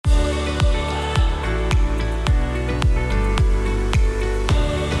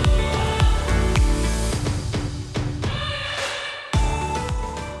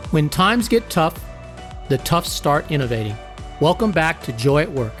When times get tough, the toughs start innovating. Welcome back to Joy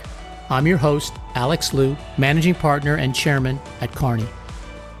at Work. I'm your host, Alex Liu, Managing Partner and Chairman at Kearney.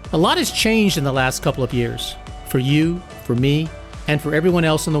 A lot has changed in the last couple of years, for you, for me, and for everyone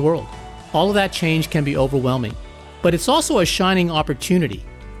else in the world. All of that change can be overwhelming, but it's also a shining opportunity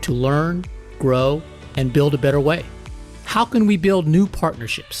to learn, grow, and build a better way. How can we build new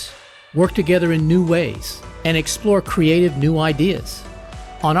partnerships, work together in new ways, and explore creative new ideas?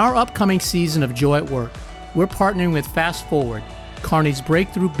 On our upcoming season of Joy at Work, we're partnering with Fast Forward, Kearney's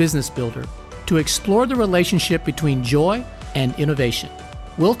breakthrough business builder, to explore the relationship between joy and innovation.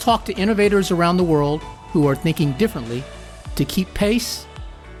 We'll talk to innovators around the world who are thinking differently to keep pace,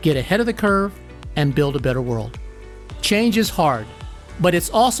 get ahead of the curve, and build a better world. Change is hard, but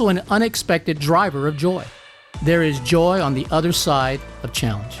it's also an unexpected driver of joy. There is joy on the other side of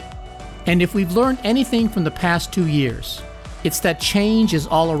challenge. And if we've learned anything from the past 2 years, it's that change is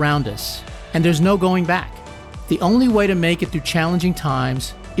all around us, and there's no going back. The only way to make it through challenging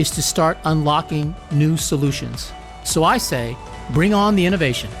times is to start unlocking new solutions. So I say, bring on the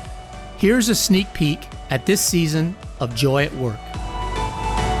innovation. Here's a sneak peek at this season of Joy at Work.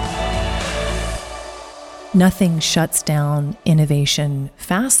 Nothing shuts down innovation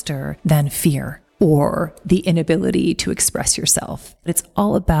faster than fear or the inability to express yourself. It's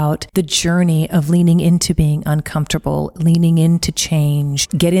all about the journey of leaning into being uncomfortable, leaning into change.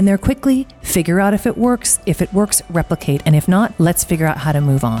 Get in there quickly, figure out if it works. If it works, replicate. And if not, let's figure out how to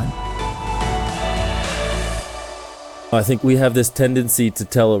move on. I think we have this tendency to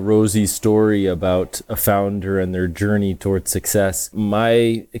tell a rosy story about a founder and their journey towards success.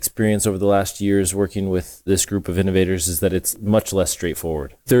 My experience over the last years working with this group of innovators is that it's much less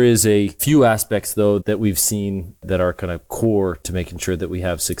straightforward. There is a few aspects, though, that we've seen that are kind of core to making sure that we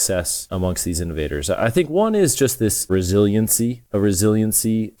have success amongst these innovators. I think one is just this resiliency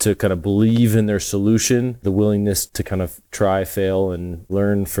to kind of believe in their solution, the willingness to kind of try, fail, and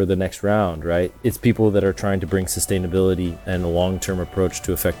learn for the next round, right? It's people that are trying to bring sustainability and a long-term approach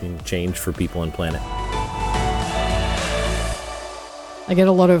to affecting change for people and planet. I get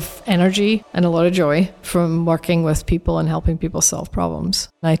a lot of energy and a lot of joy from working with people and helping people solve problems.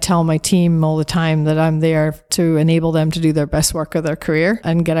 I tell my team all the time that I'm there to enable them to do their best work of their career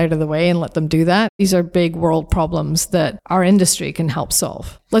and get out of the way and let them do that. These are big world problems that our industry can help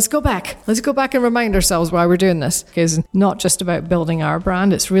solve. Let's go back and remind ourselves why we're doing this. Because it's not just about building our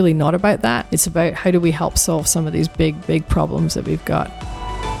brand. It's really not about that. It's about how do we help solve some of these big problems that we've got.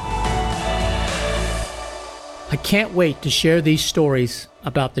 I can't wait to share these stories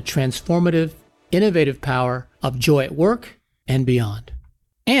about the transformative, innovative power of joy at work and beyond.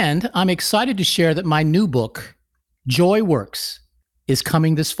 And I'm excited to share that my new book, Joy Works, is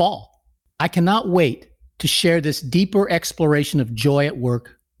coming this fall. I cannot wait to share this deeper exploration of joy at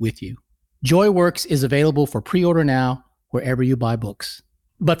work with you. Joy Works is available for pre-order now wherever you buy books.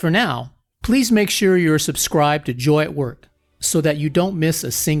 But for now, please make sure you're subscribed to Joy at Work so that you don't miss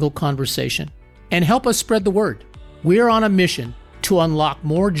a single conversation. And help us spread the word. We're on a mission to unlock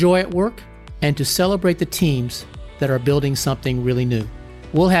more joy at work and to celebrate the teams that are building something really new.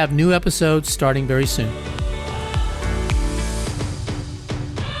 We'll have new episodes starting very soon.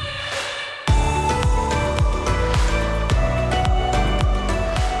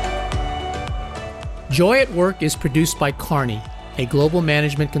 Joy at Work is produced by Kearney, a global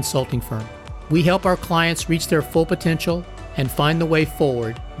management consulting firm. We help our clients reach their full potential and find the way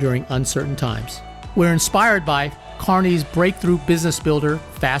forward during uncertain times. We're inspired by Kearney's breakthrough business builder,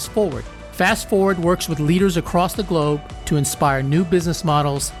 Fast Forward. Fast Forward works with leaders across the globe to inspire new business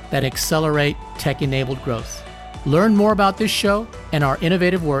models that accelerate tech-enabled growth. Learn more about this show and our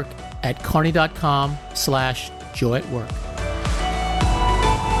innovative work at kearney.com/joyatwork.